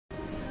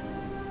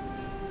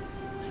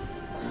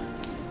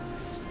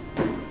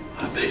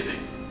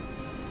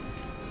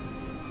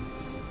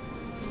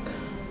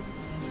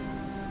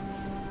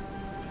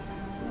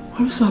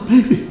Where's our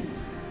baby?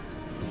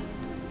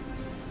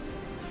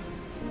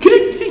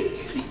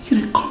 Can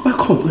he come back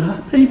home with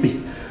our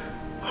baby?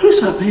 Where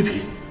is our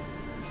baby?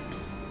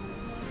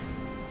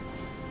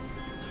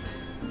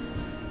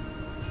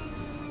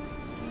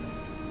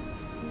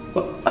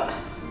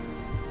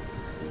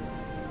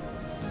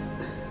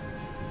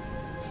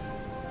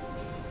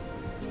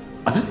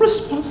 Are they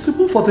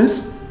responsible for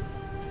this?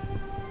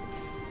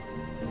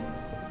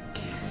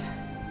 Yes.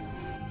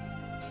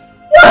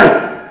 Why?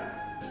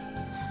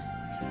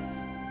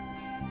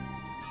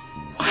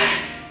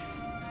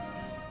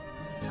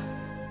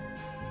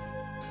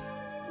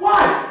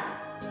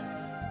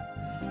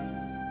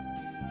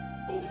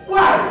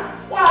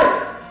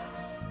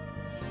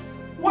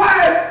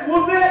 Why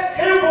would they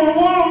even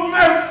want to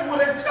mess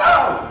with a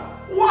child?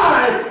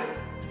 Why?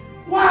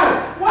 Why?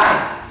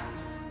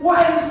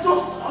 It's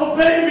just a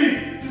baby.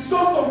 It's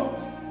just a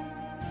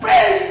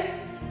baby.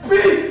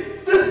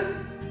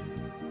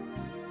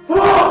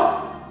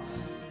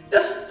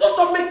 This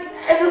doesn't make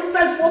any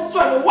sense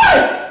whatsoever. Why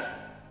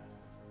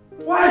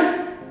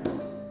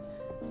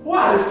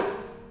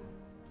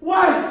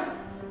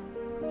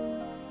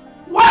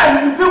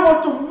would they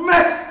want to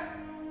mess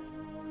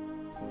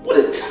with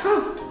a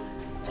child?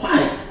 Why?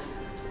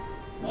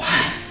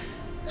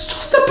 It's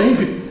just a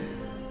baby.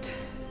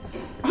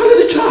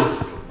 Only the child.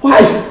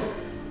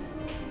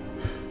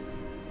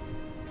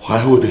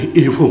 Why would they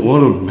even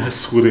want to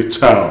mess with a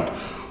child?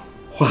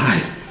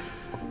 Why?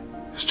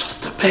 It's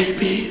just a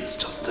baby. It's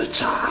just a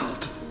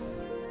child.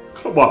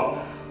 Come on.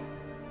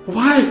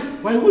 Why?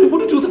 Why would they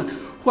want to do that?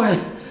 Why?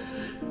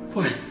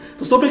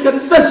 Does not make any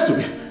sense to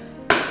me.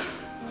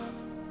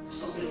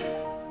 Does not make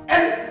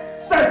any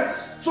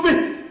sense to me.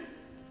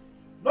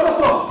 Not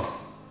at all.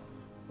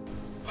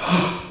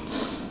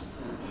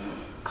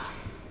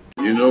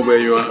 You know where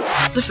you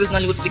are? This is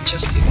Nollywood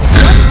Pictures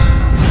TV.